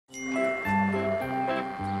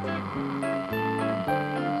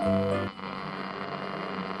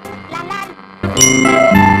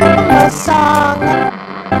The song.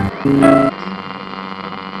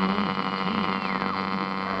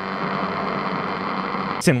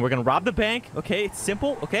 Listen, we're gonna rob the bank, okay? It's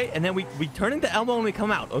simple, okay? And then we turn into Elmo when we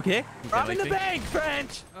come out, okay? Robbing the bank,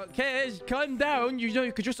 French! Okay, calm down. You know,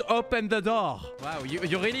 you could just open the door. Wow,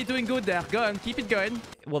 you're really doing good there. Go on, keep it going.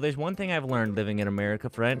 Well, there's one thing I've learned living in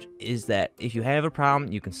America, French, is that if you have a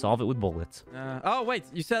problem, you can solve it with bullets. Oh, wait,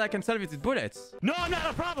 you said I can solve it with bullets. No, not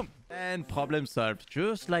a problem! And problem solved.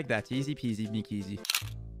 Just like that. Easy peasy, Mickey easy.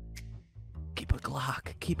 Keep a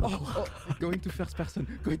Glock. Keep a Glock. Going to first person.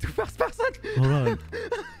 Going to first person. Hold on.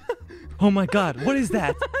 Oh my God! What is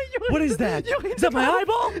that? What is that? Is that my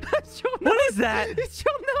eyeball? What is that? It's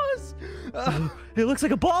your nose. It looks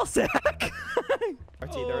like a ball sack.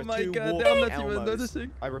 Oh my God! They're not even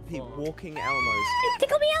noticing. I repeat, walking Elmos.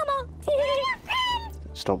 Tickle me, Elmo.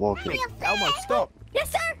 Stop walking. Elmo, stop.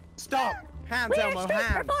 Yes, sir. Stop. Hands, We are Elmo, street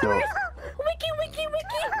hands. performers. Wiki, wiki,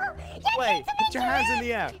 wiki. Wait, put your hands in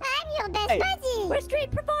the air. I'm your best buddy. We're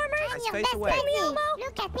street performers. Hands face away.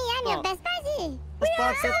 Look at me, I'm your best buddy.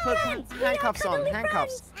 Let's put handcuffs on,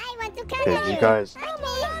 handcuffs. I want to come Okay, you guys. Elmo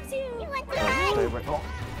loves you. You want to Stay away. Oh.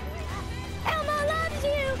 Elmo loves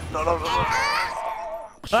you. No.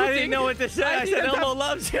 I didn't know what to say. I said Elmo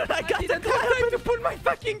loves you. And I got the time to pull my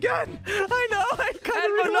fucking gun. I know.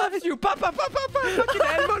 Elmo loves you. Papa. Fucking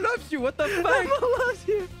Elmo loves you. What the fuck? Elmo loves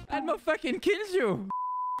you. Elmo fucking kills you.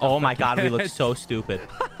 Oh my God, we look so stupid.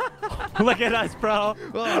 Look at us, bro.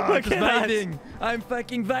 Oh, Look I'm at us. vibing. I'm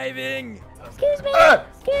fucking vibing. Excuse me.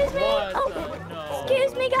 Excuse me. Oh,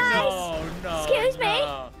 excuse me, guys. No. Excuse me.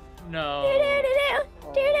 No.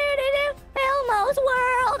 Do-do-do-do. Elmo's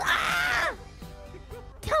world. Ah!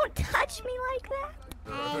 Don't touch me like that.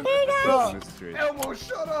 Hey, guys. Elmo,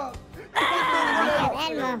 shut up.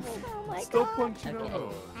 Elmo. Oh my Stop God. punching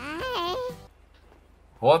Elmo. Hi.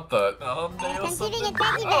 What the? Oh, I'm giving a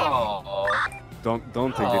teddy bear. Don't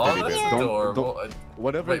take the Oh, teddy that's bear. adorable. Don't.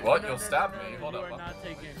 Whatever. Wait, what? You'll stab me. Hold You up. are not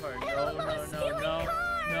taking it first. Elmo's stealing cars.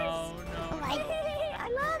 No. I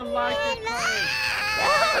love you, like it Elmo.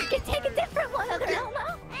 Oh, you can take a different one, other Elmo.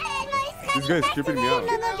 This guy's tripping me out.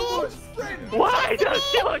 Why? Don't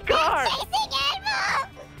steal a car. Chasing Elmo.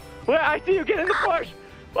 Wait, I see you. Get in the Porsche.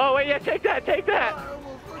 Oh, wait, yeah, take that.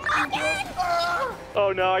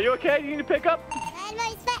 Oh, no. Are you okay? You need to pick up? Elmo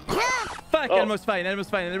is fat. Fuck, Oh. Elmo's fine. Elmo's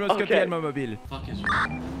got the Okay. Elmo mobile. Fuck is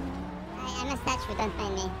I'm a statue, don't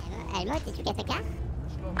mind me. Elmo, did you get a car?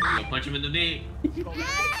 You'll punch him in the knee.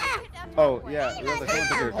 Ah! Oh, yeah. Someone took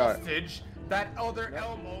your car. That other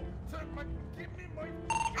Elmo took my. Give me my.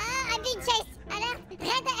 Ah, I'm being chased.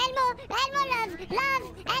 Red Elmo. Elmo love.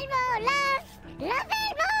 Elmo love.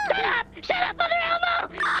 Elmo. Shut up, other Elmo.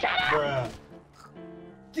 Shut up.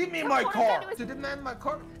 Give me my car. To demand my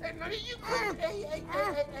car. Hey, no, you. Hey.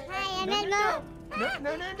 Hi, I'm Elmo.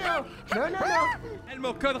 No.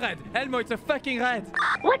 Elmo, code red. Elmo, it's a fucking red.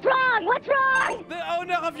 What's wrong? The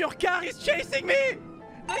owner of your car is chasing me.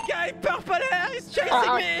 The guy in purple hair is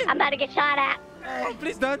chasing me. I'm about to get shot at. Oh,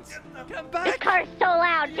 please don't. Come This back. car's so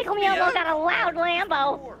loud. Tickle me Elmo got a loud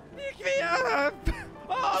Lambo. Pick me up.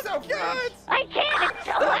 Oh, So God. I can't. It's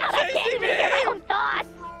so loud. I can't chasing even hear me. my own thoughts.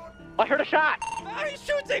 I heard a shot. He's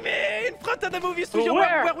shooting me in front of the movie studio.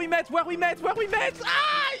 Where? Where we met.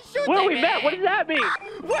 Ah, he's shooting Where me. we met? What does that mean?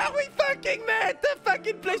 Where we fucking met. The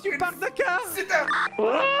fucking place you parked the car. Sit down.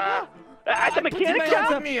 At the Put mechanic my hands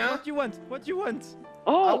shop? up. Me, huh? What you want?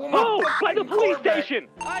 Oh, by the police car back. station.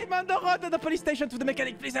 I'm on the road to the police station to the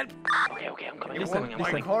mechanic. Please help. Okay, I'm coming. You Listen, want my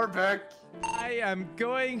listen. car back? I am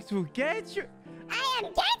going to get you. I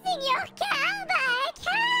am getting your car back.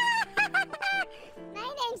 My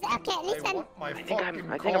name's... Okay, I listen. want my I think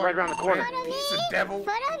fucking I'm car right around the corner. Follow me. Piece of devil.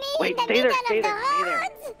 Follow me. Wait, in the stay there, middle stay of the there, stay there.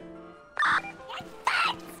 road.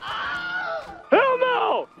 Hell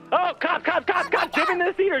no! Oh, cop! Dip into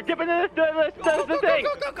the theater. Dip into the thing.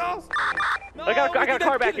 Go. No, I got a we didn't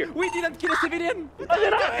car back kill- here. We didn't kill a civilian.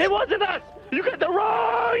 It wasn't us. You got the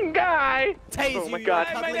wrong guy. Tase Oh my you, God.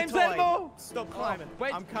 Hi, my cuddly name's toy. Elmo. Stop climbing.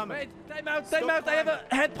 Wait, I'm coming. Wait, time out. I have a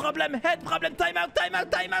head problem. Time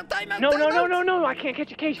out. No. I can't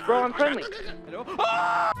catch a case, bro. I'm friendly. Hello?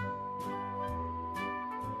 Oh!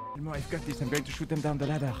 Elmo, I've got this. I'm going to shoot them down the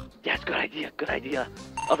ladder. Yes, good idea.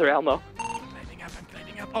 Other Elmo. I'm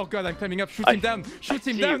climbing up. Oh God, I'm climbing up. Shoot him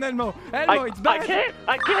down, Elmo. Elmo, it's I bad. can't.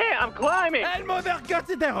 I'm climbing. Elmo,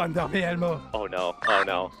 they're under me, Elmo. Oh no.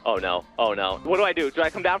 What do I do? Do I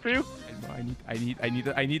come down for you? Elmo, I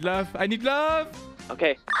need love.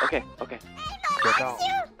 Okay. Get out.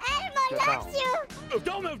 Elmo Get loves you.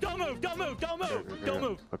 Don't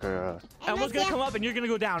move. Okay, Elmo's gonna come up and you're gonna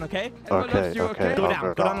go down, okay? Elmo Okay, loves you, okay. Go I'll down. go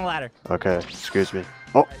Go down down. the ladder. Okay, excuse me.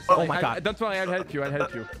 Oh, Oh my god. Don't worry, I'll help you. I'll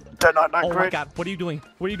help you. they're not that Oh my great. god. What are you doing?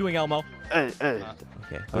 What are you doing, Elmo? Hey, hey.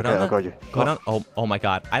 Okay. Go Okay, down. I got you. Go down. Oh my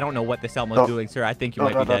god. I don't know what this Elmo's No. doing, sir. I think you No,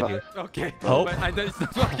 might be no, dead no, here. Okay. Oh. But I know it's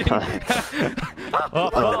not working.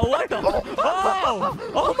 What the? Oh!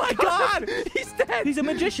 Oh my god! He's dead. He's a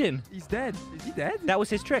magician. He's dead. Is he dead? That was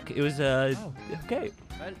his trick. It was okay.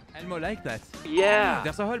 Well, Elmo like that. Yeah.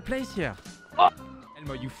 There's a whole place here.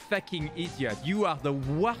 Elmo, you fucking idiot. You are the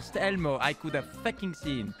worst Elmo I could have fucking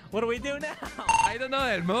seen. What do we do now? I don't know,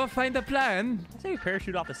 Elmo. Find a plan. I say we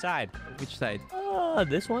parachute off the side. Which side?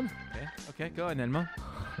 This one. Okay, go on, Elmo.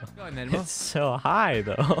 Go on, Elmo. It's so high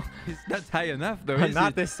though. It's not high enough, though, is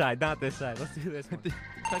Not it? this side. Not this side. Let's do this one.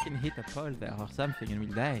 Fucking hit a pole there or something and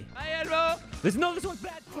we'll die. Hi, Elmo! This one's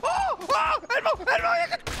bad.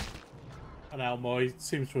 And Elmo, he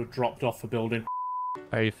seems to have dropped off the building.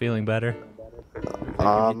 Are you feeling better?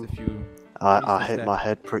 I hit a few. I hit my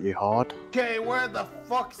head pretty hard. Okay, where the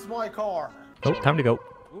fuck's my car? Oh, time to go.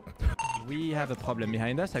 We have a problem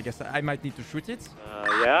behind us. I guess I might need to shoot it.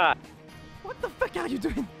 Yeah. What the fuck are you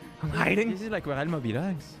doing? I'm hiding. This is like where Elmo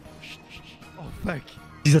belongs. Oh fuck.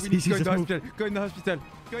 Jesus, We need to go in Jesus, the move. hospital. Go in the hospital.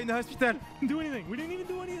 Go in the hospital. Didn't do anything. We didn't even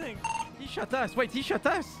do anything. He shot us. Wait, he shot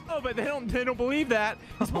us. Oh, but they don't believe that.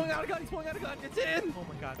 He's pulling out a gun. He's pulling out a gun. It's in. Oh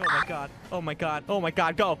my god. Oh my god. Oh my god. Oh my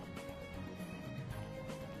god. Go.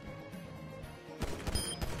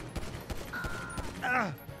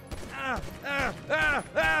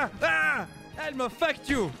 Elmo, fucked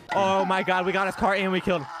you. Oh my god. We got his car and we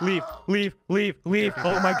killed him. Leave. Leave. Leave. Leave.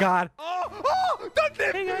 Oh my god. Oh, don't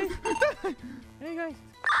leave. Hey guys. Hey guys.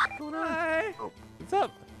 What's going on? Hi. What's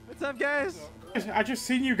up? What's up, guys? I just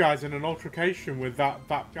seen you guys in an altercation with that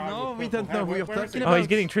guy. No, with we purple don't know hair. who you're Where is talking he? Oh, he's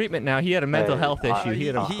getting treatment now. He had a mental Hey, health issue. He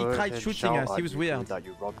had a. He heard tried him shooting shout us. He at was you weird. That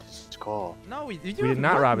you robbed his car. No, we did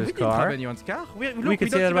not rob his we didn't car. rob anyone's car. We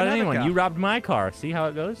could say that about anyone. You robbed my car. See how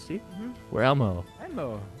it goes? See? We're Elmo.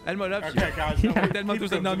 Elmo loves Okay, you. guys. Yeah. Elmo keep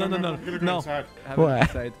does it. No, them. no, no, I'm gonna go no. inside. Have it What?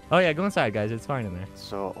 inside. Oh yeah, go inside, guys. It's fine in there.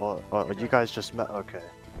 So, you guys just met? Okay.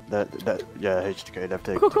 Yeah, HTK, left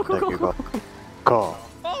take. Go. Car.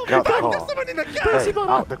 Oh Get out the car. there's someone in the car. Hey,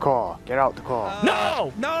 out the car. Get out the car.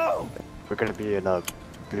 No! No! We're gonna be in a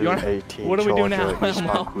blue wanna- 18 what do we do now, Charger, Eastbound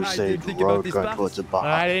Elmo? I Crusade didn't think about Road this going part. towards the back.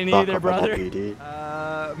 I didn't back either, of brother.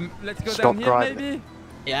 LPD. Let's go Stop down here, driving. maybe?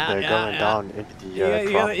 Yeah, They're going down into the You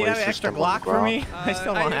got driveway an extra system on Glock the for ground. me? I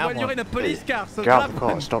still don't have well, you're one. in a police car, so Get out grab the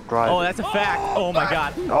car. one. Stop driving. Oh, that's a fact. Oh my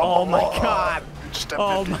god. Oh my god.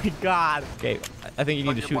 Oh my god. Okay, I think you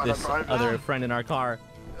need to shoot this other friend in our car.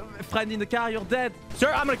 Friend in the car, you're dead.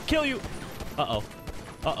 Sir, I'm gonna kill you. Uh-oh.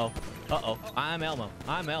 Uh-oh. Uh-oh. I'm Elmo.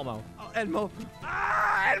 Oh, Elmo.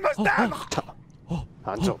 Ah, Elmo's down.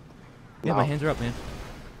 Hands up. Yeah, Now. my hands are up, man.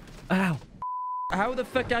 Ow. How the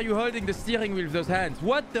fuck are you holding the steering wheel with those hands?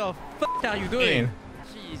 What the fuck are you doing? Man.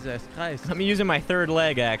 Jesus Christ. I'm using my third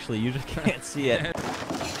leg, actually. You just can't see it.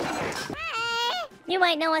 You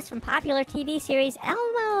might know us from popular TV series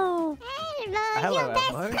Elmo. Elmo, Hello, your best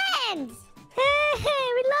Elmo. friends. Hey,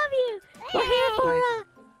 we love you.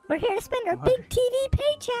 We're here to spend our big TV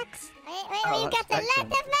paychecks. Oh, We've got that's a lot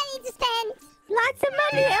of excellent. money to spend. Lots of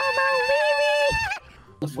money, Elmo.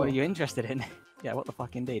 Wee What are you interested in? Yeah, what the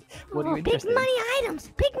fuck indeed. What are you Big interested money in? items.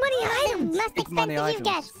 Big money items. Most Big money expensive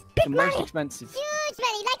you items. get. Big The most money. expensive. Huge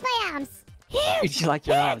money, like my arms. Huge. Would you like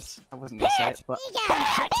your arms? I wasn't gonna say it, but Big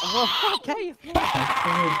arms. oh, okay.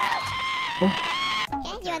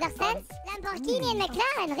 Okay, you understand? Lamborghini and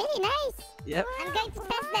McLaren, really nice. Yep. I'm going to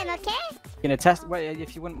test them, okay? Gonna test. Wait,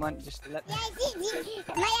 if you wouldn't mind, just let My ID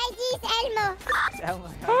is Elmo. Elmo.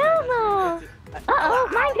 Elmo. Uh-oh,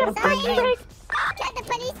 mine got Sorry. Call the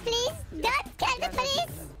police, please. Don't call the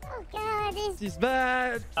police. Oh, God, this... He's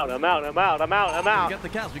bad. I'm out. We got the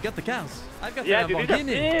cars. We got the cars. I've got the Lamborghini.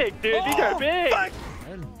 big, dude. These are big.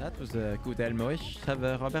 Well, that was a good Elmo-ish. Have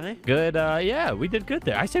a robbery. Good, yeah, we did good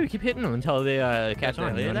there. I say we keep hitting them until they catch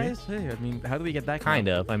on. You know what I mean? Realize? Hey, I mean, how do we get back? Kind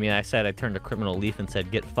of. I mean, I said I turned a criminal leaf and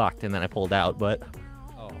said, get fucked, and then I pulled out, but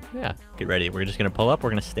Oh. yeah, get ready. We're just gonna pull up, we're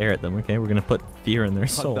gonna stare at them, okay? We're gonna put fear in their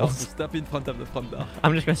Front door. souls. Stop in front of the front door.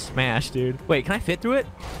 I'm just gonna smash, dude. Wait, can I fit through it?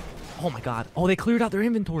 Oh my god. Oh, they cleared out their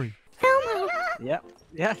inventory. Elmo. Yep.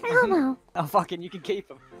 Yeah. Elmo. Oh, fucking, you can keep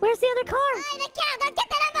them. Where's the other car? Oh, the car. Don't get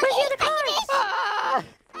the Lamborghini. Where's the other cars?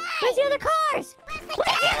 Where's the other cars? Where's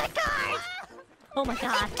the other cars? Oh, my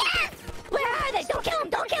God. Where are they? Don't kill them.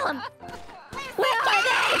 Don't kill them. Where are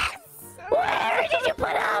they? Where did you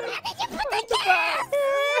put them? Where did you put the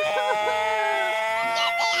cars?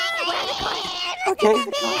 Okay,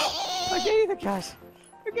 the cars. Okay, the cars.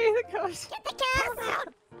 Okay, the cars. Get the cars out.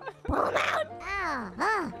 Pull them out. Oh,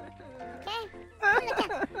 oh.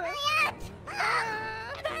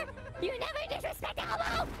 You never disrespect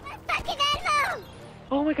Elmo! Fucking Elmo!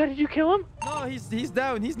 Oh my god, did you kill him? No, he's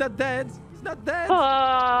down. He's not dead. He's not dead.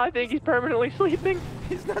 I think he's permanently sleeping.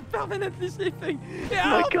 He's not permanently sleeping.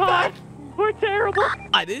 Oh my god. We're terrible.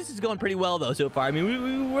 This is going pretty well though so far. I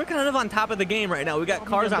mean, we're kind of on top of the game right now. We got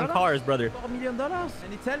cars on cars, brother. $4 million. And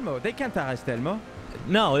it's Elmo. They can't arrest Elmo.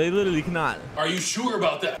 No, they literally cannot. Are you sure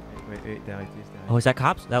about that? Wait, there it is. Oh, is that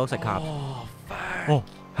cops? That looks like cops. Oh, fuck. Oh,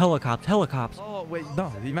 helicopters. Oh, wait,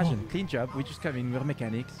 no. Imagine, clean job. We just come in. We're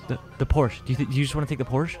mechanics. The Porsche. Do you just want to take the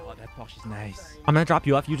Porsche? Oh, that Porsche is nice. I'm gonna drop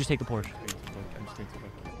you off. You just take the Porsche. I'm just going to look.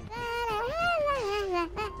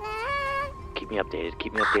 Keep me updated.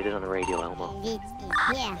 Keep me updated on the radio, Elmo.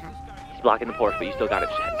 Yeah. He's blocking the Porsche, but you still got it.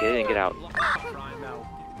 Just get in and get out.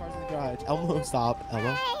 Elmo, stop.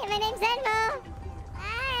 Elmo. Hi, my name's Elmo.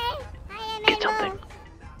 Hi. Hi, I'm Get Elmo. something.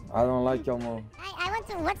 I don't like Elmo. I want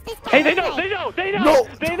to. What's this? Hey, they know! They know! They know! No!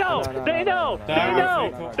 They know! They know! They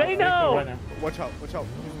know! They know! Watch out.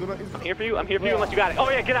 I'm here for you. I'm here for you unless you got it. Oh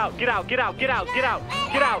yeah, get out! Get out! Get out! Get out! Get out!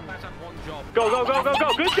 Get out! Go! Go! Go! Go!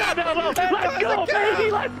 Go! Good job, Elmo! Let's go,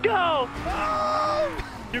 baby! Let's go!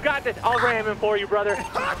 You got this. I'll ram him for you, brother.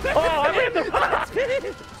 Oh, I rammed him!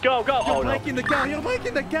 Go! Go! Oh You're no! breaking the car. You're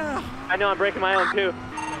breaking the car. I know. I'm breaking my own too.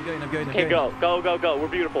 I'm going. Okay, go! Go! Go! Go! We're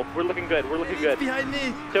beautiful. We're looking good. We're looking good. He's behind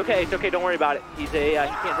me. It's okay. It's okay. Don't worry about it. He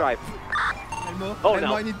can't drive. Elmo. Oh, Elmo,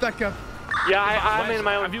 no. I need backup. Yeah, I'm in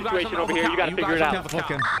my own situation over here. You gotta figure it out.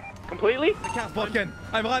 Broken. Completely? The car's broken.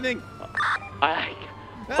 I'm running. I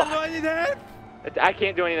Elmo, I need help. I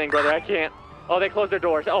can't do anything, brother. I can't. Oh, they closed their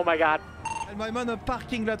doors. Oh my god. Elmo, I'm on a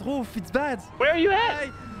parking lot roof. It's bad. Where are you at?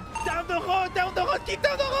 Hey, down the road. Keep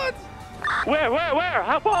down the road. Where?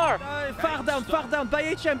 How far? Far down. By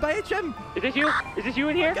HM. Is this you? Is this you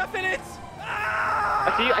in here? Cuff in it.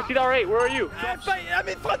 I see you. I see the R8. Where are you? I'm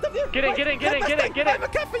in front of you. Get in. I'm a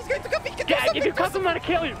cuff. He's going to cuff. Yeah, if you cuff him, I'm gonna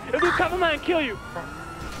kill you. If you cuff him, I'm gonna kill you.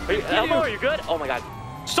 Elmo, are you good? Oh my god.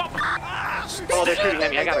 Stop! Oh, they're shooting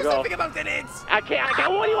at me. I gotta go. I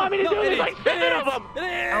can't. What do you want me to do? There's like 7 of them.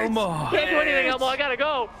 Elmo. Can't do anything, Elmo. I gotta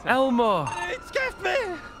go. Elmo. It's cuffed me.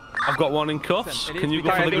 I've got one in cuffs. Can you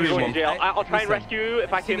go for the green one? I'll try and rescue you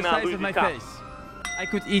if I can lose my these cops. face. I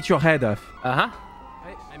could eat your head off. Uh-huh.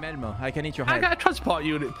 I'm Elmo. I can eat your head. I got a transport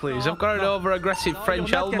unit, please. I've got an over-aggressive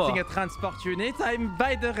French you're not Elmo. getting a transport unit. I'm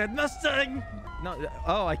by the Red Mustang. No.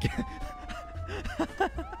 Oh, I can.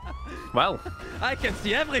 Well, I can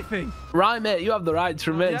see everything. Right, mate. You have the right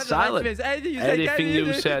to remain silent. Anything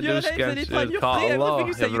you say does get caught a law.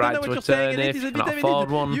 You have the right to return if you cannot afford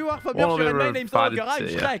one. You are from One Yorkshire will and my be name's Dog. provided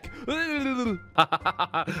to you. Shrek.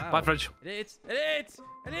 Bye, French. Elite.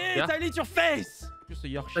 Yeah? I need your face. Just a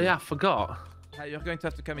Yorkshire. Yeah, I forgot. You're going to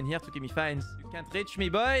have to come in here to give me fines. You can't reach me,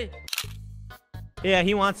 boy. Yeah,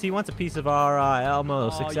 he wants a piece of our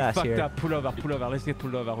Elmo success you here. Up. Pull over. Let's get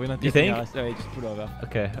pulled over. We're not You think? Just pull over.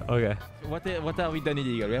 Okay. What are we done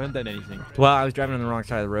illegal? We haven't done anything. Well, I was driving on the wrong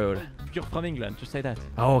side of the road. You're from England. Just say that.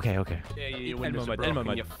 Oh, okay. Yeah, your Elmo windows are mode, broken, Elmo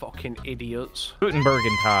mode. you fucking idiots.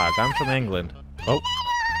 Gutenbergen Tag. I'm from England. Oh.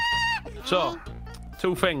 So,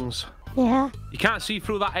 2 things. Yeah. You can't see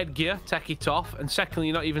through that headgear, take it off, and secondly,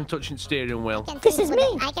 you're not even touching steering wheel. This is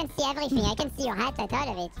me. I can see everything. I can see your hat. I thought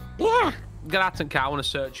of it. Yeah. Get out and car, I want to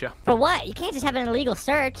search you. For what? You can't just have an illegal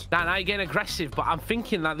search. Dan, I ain't getting aggressive, but I'm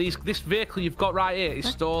thinking that this vehicle you've got right here is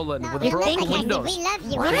stolen with You're broken thinking. windows. We love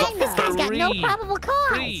you. What? We're This guy's got no probable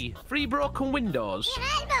cause. Three broken windows.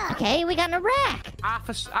 Okay, we got in a wreck. Half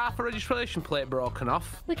a registration plate broken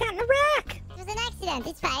off. We got in a wreck. It was an accident.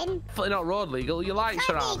 It's fine. Definitely not road legal. Your lights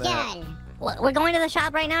are out there. We're going to the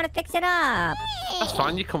shop right now to fix it up. That's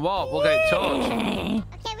fine. You can walk. We'll get it towed. Okay,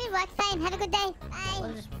 we'll walk. Fine. Have a good day.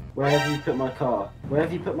 Bye. Where have you put my car?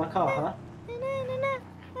 Huh?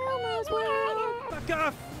 Fuck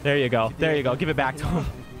off. There you go. Give it back to him.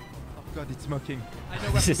 Oh God, it's smoking.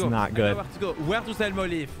 This is not good. I know where to go. Where does Elmo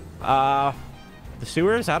live? The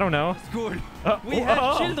sewers? I don't know. School. We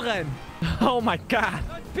have children. Oh my God.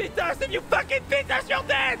 Beat us! If you fucking beat us, you're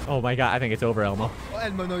dead! Oh my God. I think it's over, Elmo. Oh,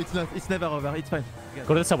 Elmo, no, it's not. It's never over. It's fine.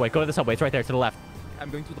 Go to the subway. It's right there to the left. I'm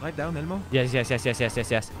going to drive down, Elmo. Yes. Full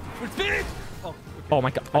speed! Oh, okay. Oh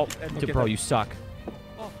my God. Oh, Okay, bro, you suck.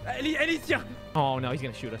 Oh, Alicia! Oh no, he's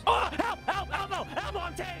gonna shoot us. Oh, help! Elmo,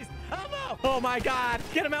 I'm tased! Elmo! Oh my God!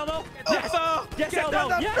 Get him, Elmo! Yes! Elmo! Yes, Get Elmo!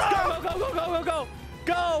 down, Yes!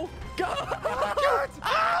 Go!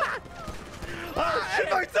 Ah! Oh shit!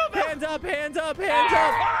 Hands up!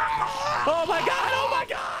 Oh my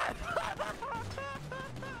God!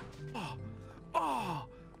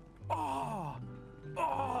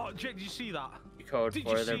 Oh, Jake, did you see that? Code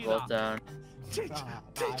 4, they're both down. Did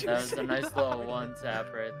That was a nice little one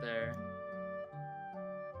tap right there.